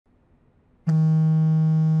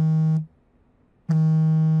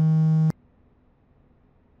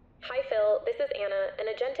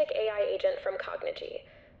agent from Cognigy.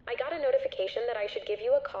 I got a notification that I should give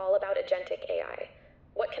you a call about agentic AI.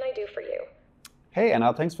 What can I do for you? Hey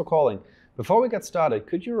Anna, thanks for calling. Before we get started,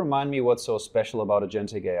 could you remind me what's so special about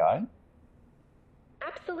agentic AI?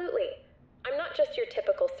 Absolutely. I'm not just your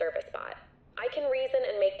typical service bot. I can reason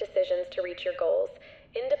and make decisions to reach your goals,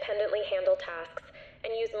 independently handle tasks,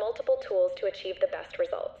 and use multiple tools to achieve the best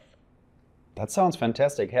results. That sounds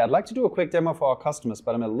fantastic. Hey, I'd like to do a quick demo for our customers,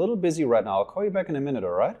 but I'm a little busy right now. I'll call you back in a minute,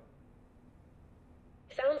 all right?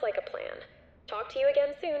 Sounds like a plan. Talk to you again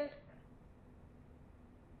soon.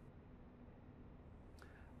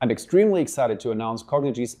 I'm extremely excited to announce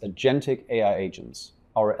Cognigy's agentic AI agents,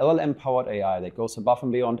 our LLM-powered AI that goes above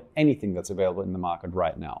and beyond anything that's available in the market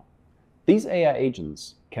right now. These AI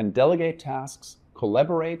agents can delegate tasks,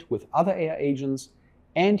 collaborate with other AI agents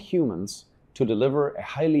and humans to deliver a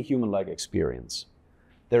highly human-like experience.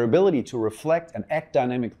 Their ability to reflect and act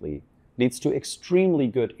dynamically leads to extremely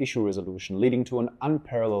good issue resolution, leading to an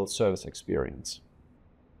unparalleled service experience.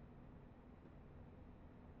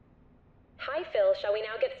 Hi, Phil. Shall we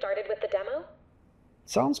now get started with the demo?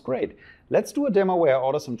 Sounds great. Let's do a demo where I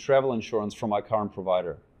order some travel insurance from my current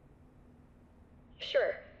provider.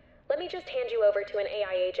 Sure. Let me just hand you over to an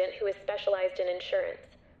AI agent who is specialized in insurance.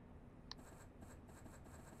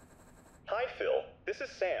 Hi, Phil. This is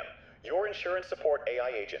Sam, your insurance support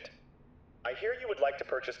AI agent. I hear you would like to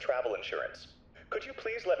purchase travel insurance. Could you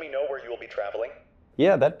please let me know where you will be traveling?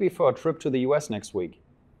 Yeah, that'd be for a trip to the US next week.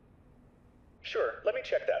 Sure, let me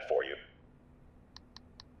check that for you.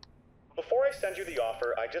 Before I send you the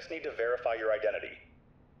offer, I just need to verify your identity.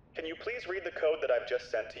 Can you please read the code that I've just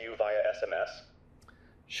sent to you via SMS?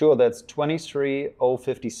 Sure, that's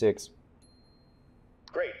 23056.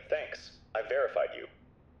 Great, thanks. I verified you.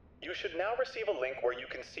 You should now receive a link where you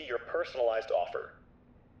can see your personalized offer.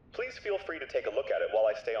 Please feel free to take a look at it while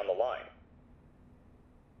I stay on the line.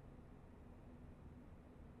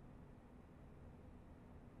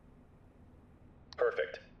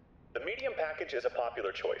 Perfect. The medium package is a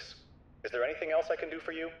popular choice. Is there anything else I can do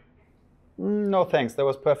for you? No, thanks. That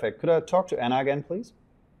was perfect. Could I talk to Anna again, please?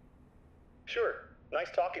 Sure.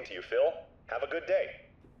 Nice talking to you, Phil. Have a good day.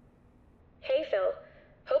 Hey, Phil.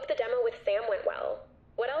 Hope the demo with Sam went well.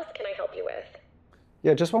 What else can I help you with?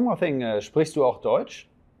 Yeah, just one more thing. Sprichst du auch Deutsch?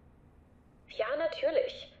 Ja,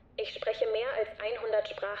 natürlich. Ich spreche mehr als 100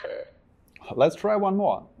 Sprachen. Let's try one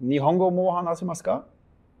more. Nihongo mo hanasemasu ka?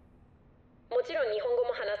 もちろん日本語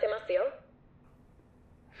も話せますよ。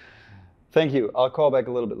Thank you. I'll call back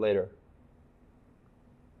a little bit later.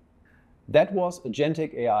 That was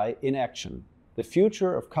agentic AI in action. The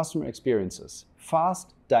future of customer experiences,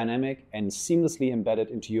 fast, dynamic, and seamlessly embedded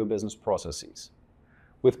into your business processes.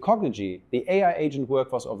 With Cognigy, the AI agent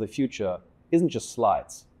workforce of the future isn't just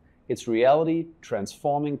slides. It's reality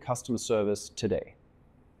transforming customer service today.